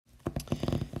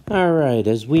All right,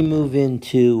 as we move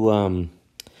into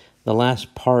the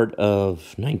last part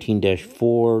of 19-4,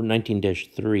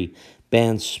 19-3,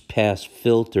 bandpass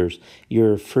filters,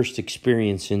 your first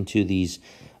experience into these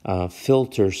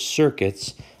filter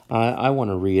circuits, I want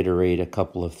to reiterate a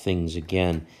couple of things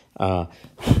again.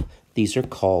 These are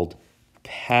called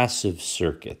passive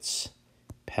circuits.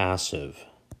 Passive.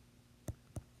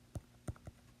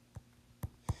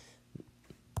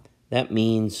 That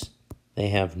means they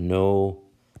have no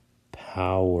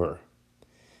power.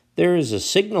 There is a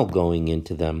signal going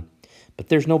into them, but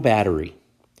there's no battery.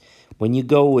 When you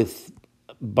go with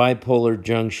bipolar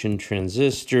junction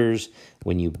transistors,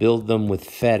 when you build them with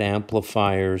FET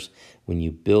amplifiers, when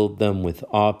you build them with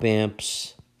op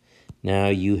amps, now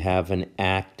you have an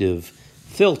active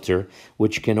filter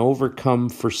which can overcome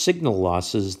for signal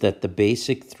losses that the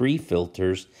basic three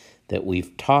filters that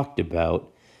we've talked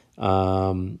about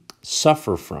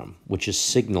suffer from, which is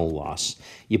signal loss.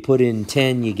 You put in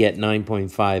 10, you get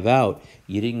 9.5 out.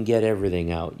 You didn't get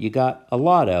everything out. You got a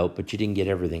lot out, but you didn't get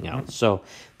everything out. So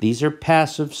these are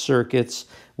passive circuits.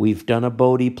 We've done a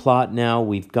Bode plot now.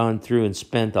 We've gone through and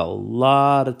spent a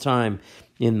lot of time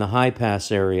in the high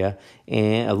pass area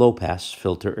and a low pass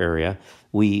filter area.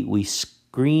 We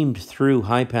screamed through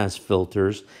high pass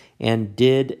filters and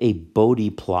did a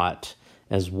Bode plot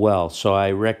as well. So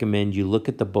I recommend you look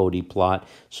at the Bode plot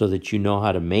so that you know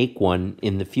how to make one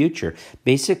in the future.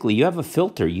 Basically, you have a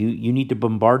filter. You need to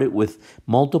bombard it with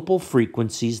multiple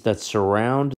frequencies that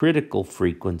surround critical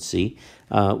frequency,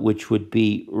 which would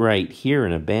be right here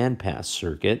in a bandpass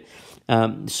circuit.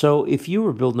 So if you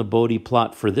were building a Bode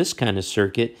plot for this kind of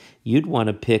circuit, you'd want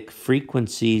to pick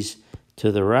frequencies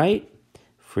to the right,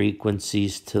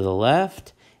 frequencies to the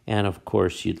left, and of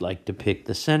course you'd like to pick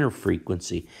the center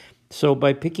frequency. So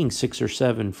by picking 6 or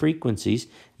 7 frequencies,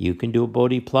 you can do a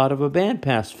Bode plot of a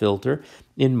bandpass filter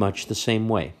in much the same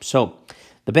way. So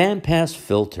the bandpass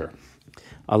filter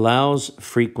allows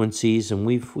frequencies, and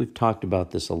we've talked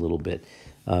about this a little bit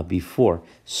before,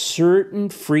 certain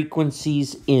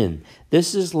frequencies in.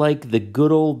 This is like the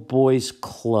good old boys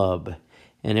club,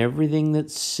 and everything that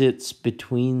sits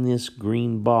between this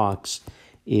green box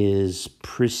is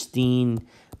pristine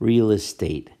real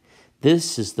estate.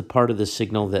 This is the part of the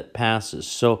signal that passes.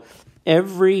 So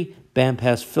every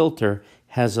bandpass filter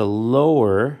has a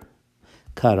lower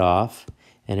cutoff,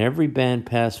 and every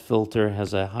bandpass filter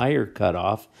has a higher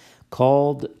cutoff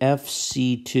called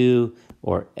FC2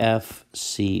 or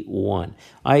FC1.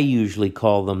 I usually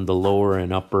call them the lower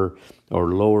and upper or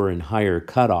lower and higher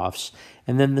cutoffs.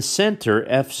 And then the center,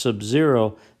 F sub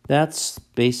 0, that's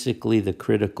basically the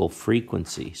critical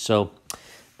frequency. So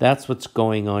that's what's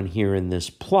going on here in this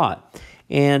plot.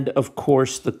 And of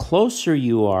course, the closer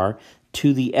you are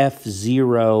to the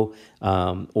F0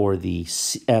 or the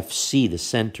FC, the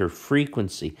center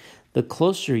frequency, the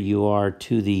closer you are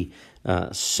to the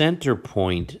center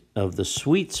point of the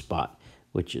sweet spot,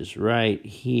 which is right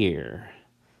here.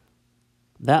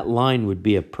 That line would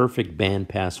be a perfect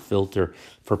bandpass filter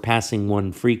for passing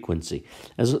one frequency.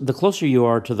 As the closer you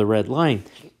are to the red line,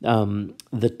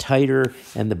 the tighter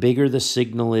and the bigger the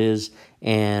signal is,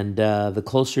 and the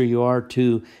closer you are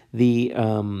to the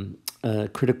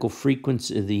critical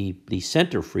frequency, the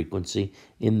center frequency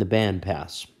in the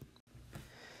bandpass.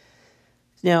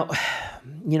 Now,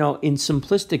 you know, in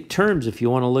simplistic terms, if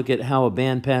you want to look at how a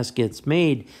bandpass gets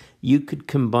made, you could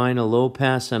combine a low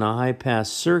pass and a high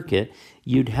pass circuit.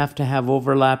 You'd have to have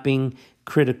overlapping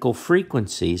critical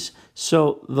frequencies.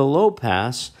 So the low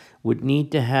pass would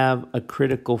need to have a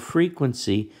critical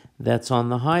frequency that's on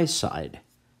the high side.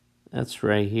 That's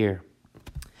right here.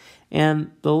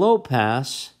 And the low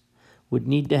pass would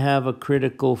need to have a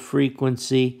critical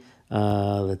frequency.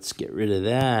 Let's get rid of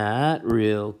that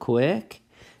real quick.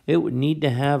 It would need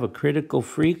to have a critical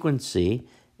frequency,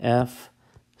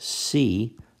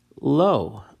 FC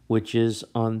low, which is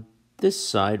on this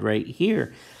side right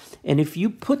here. And if you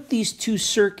put these two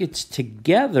circuits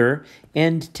together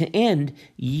end to end,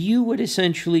 you would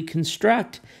essentially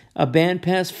construct a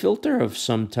bandpass filter of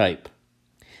some type.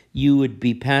 You would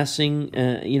be passing,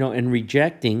 and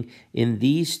rejecting in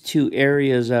these two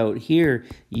areas out here.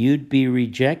 You'd be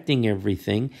rejecting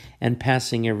everything and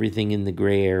passing everything in the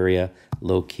gray area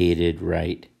located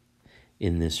right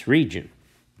in this region.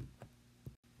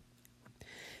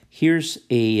 Here's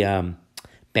a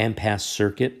bandpass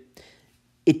circuit.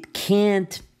 It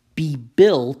can't be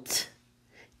built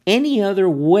any other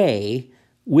way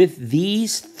with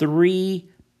these three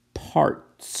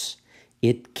parts.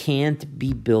 It can't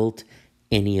be built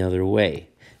any other way.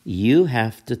 You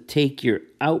have to take your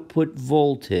output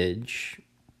voltage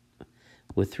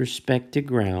with respect to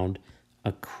ground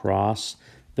across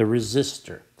the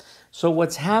resistor. So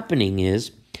what's happening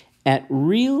is at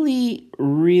really,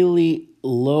 really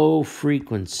low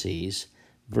frequencies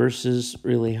versus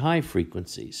really high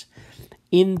frequencies.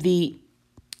 In the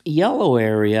yellow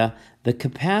area, the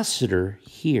capacitor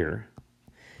here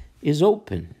is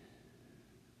open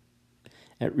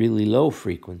at really low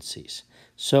frequencies.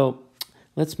 So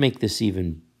let's make this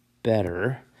even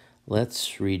better.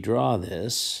 Let's redraw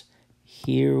this.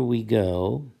 Here we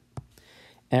go.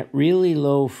 At really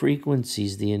low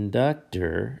frequencies, the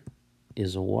inductor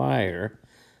is a wire,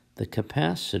 the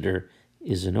capacitor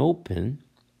is an open,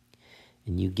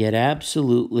 and you get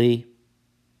absolutely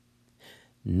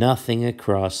nothing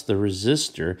across the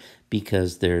resistor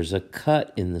because there's a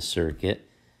cut in the circuit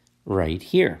right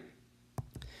here.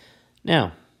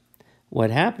 Now,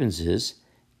 what happens is,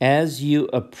 as you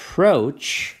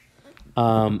approach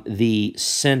the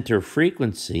center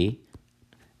frequency,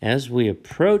 as we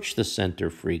approach the center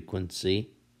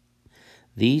frequency,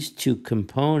 these two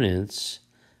components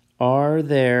are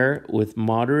there with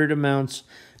moderate amounts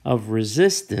of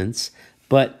resistance,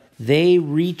 but they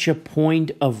reach a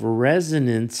point of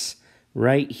resonance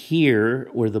right here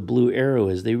where the blue arrow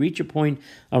is. They reach a point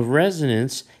of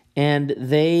resonance and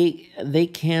they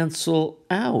cancel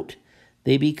out.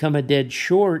 They become a dead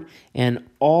short, and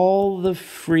all the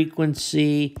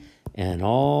frequency and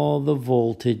all the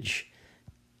voltage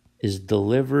is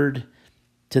delivered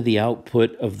to the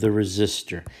output of the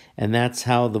resistor. And that's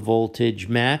how the voltage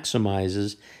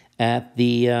maximizes at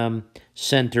the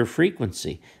center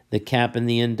frequency. The cap and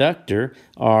the inductor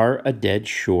are a dead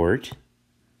short.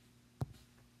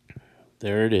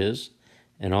 There it is.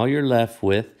 And all you're left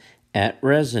with at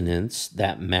resonance,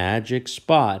 that magic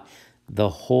spot, the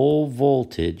whole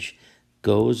voltage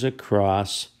goes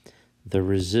across the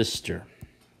resistor.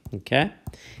 Okay?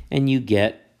 And you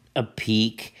get a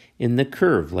peak in the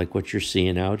curve, like what you're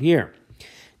seeing out here.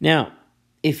 Now,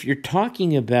 if you're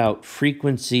talking about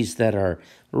frequencies that are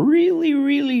really,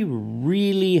 really,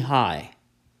 really high,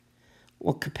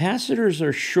 well, capacitors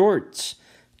are shorts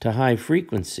to high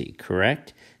frequency,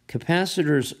 correct?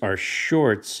 Capacitors are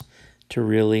shorts to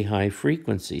really high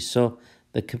frequency. So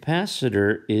the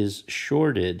capacitor is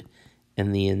shorted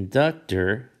and the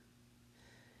inductor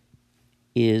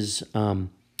is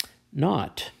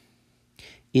not.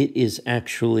 It is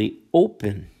actually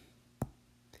open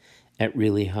at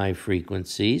really high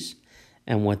frequencies.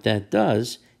 And what that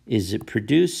does is it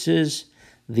produces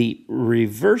the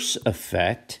reverse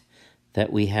effect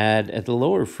that we had at the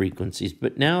lower frequencies.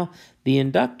 But now the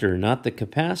inductor, not the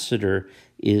capacitor,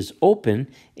 is open,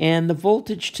 and the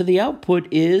voltage to the output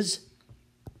is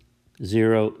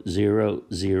 0, 0,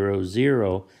 0,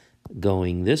 0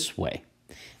 going this way.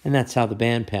 And that's how the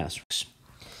bandpass works.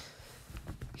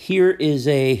 Here is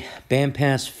a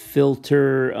bandpass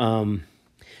filter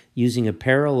using a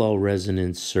parallel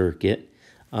resonance circuit.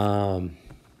 The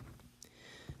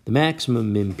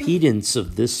maximum impedance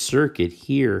of this circuit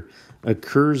here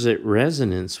occurs at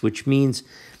resonance, which means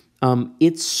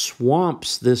it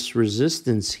swamps this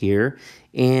resistance here,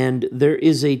 and there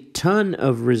is a ton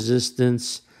of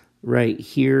resistance right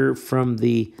here from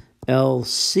the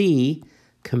LC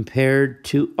compared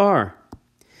to R.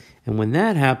 And when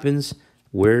that happens,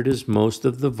 where does most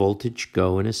of the voltage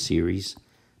go in a series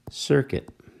circuit?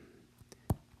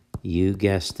 You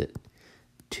guessed it,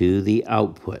 to the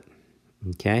output.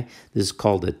 Okay, this is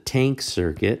called a tank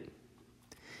circuit.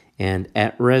 And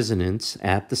at resonance,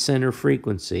 at the center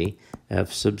frequency,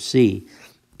 F sub C,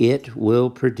 it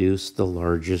will produce the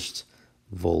largest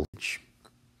voltage.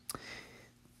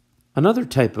 Another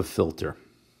type of filter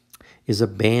is a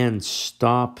band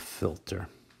stop filter,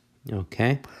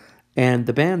 okay? And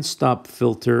the band stop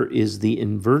filter is the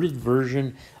inverted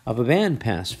version of a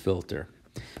bandpass filter.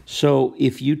 So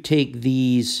if you take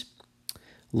these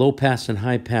low pass and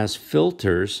high pass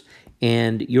filters,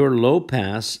 and your low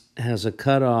pass has a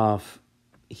cutoff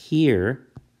here,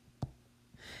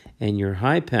 and your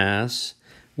high pass,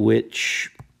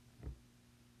 which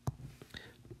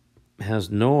has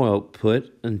no output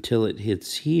until it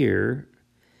hits here,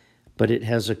 but it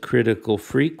has a critical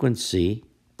frequency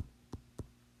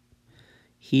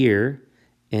here,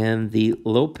 and the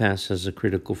low pass has a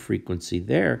critical frequency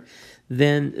there,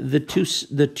 then the two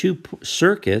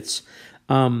circuits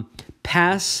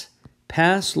pass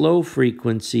low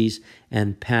frequencies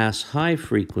and pass high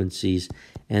frequencies,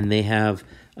 and they have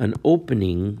an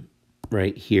opening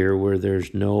right here where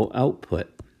there's no output.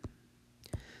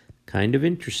 Kind of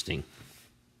interesting.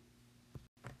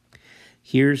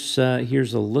 Here's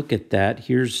a look at that.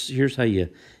 Here's how you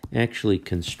actually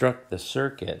construct the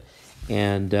circuit,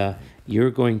 and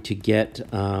you're going to get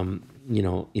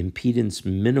impedance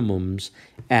minimums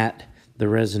at the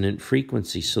resonant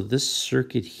frequency. So this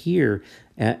circuit here,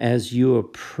 as you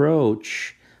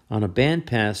approach on a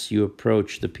bandpass, you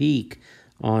approach the peak.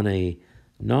 On a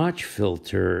notch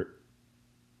filter,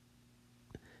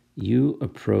 you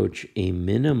approach a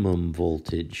minimum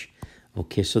voltage.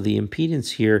 Okay, so the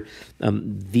impedance here,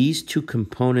 these two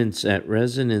components at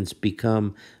resonance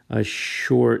become a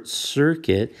short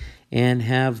circuit and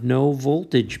have no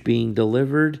voltage being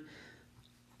delivered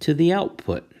to the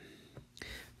output.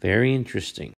 Very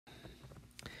interesting.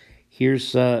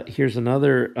 Here's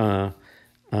another,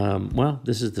 well,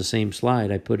 this is the same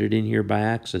slide. I put it in here by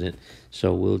accident,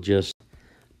 so we'll just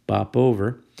bop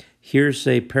over. Here's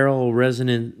a parallel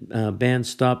resonant band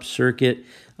stop circuit.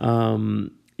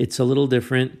 It's a little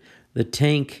different. The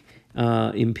tank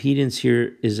impedance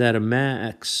here is at a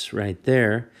max right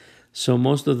there. So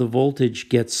most of the voltage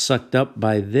gets sucked up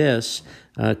by this,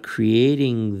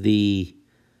 creating the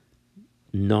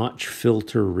notch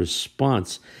filter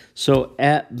response. So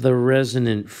at the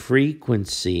resonant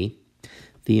frequency,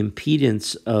 the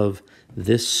impedance of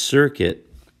this circuit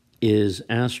is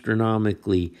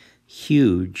astronomically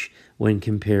huge when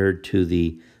compared to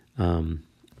the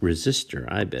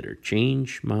resistor. I better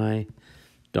change my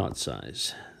dot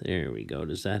size. There we go.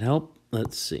 Does that help?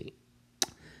 Let's see.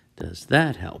 Does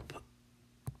that help?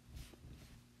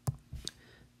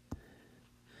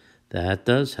 That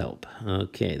does help.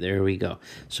 Okay, there we go.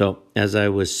 So as I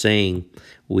was saying,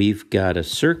 we've got a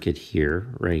circuit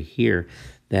here, right here,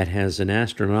 that has an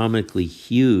astronomically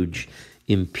huge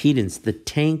impedance. The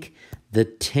tank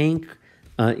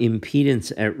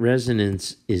impedance at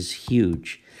resonance is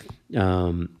huge.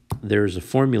 There's a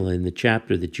formula in the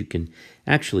chapter that you can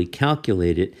actually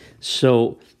calculate it.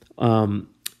 So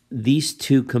these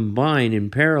two combine in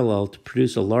parallel to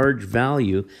produce a large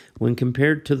value. When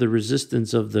compared to the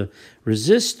resistance of the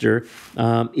resistor,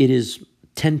 it is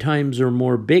 10 times or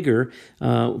more bigger,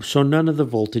 so none of the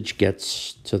voltage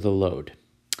gets to the load.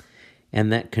 And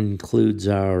that concludes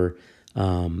our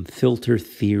filter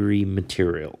theory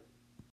material.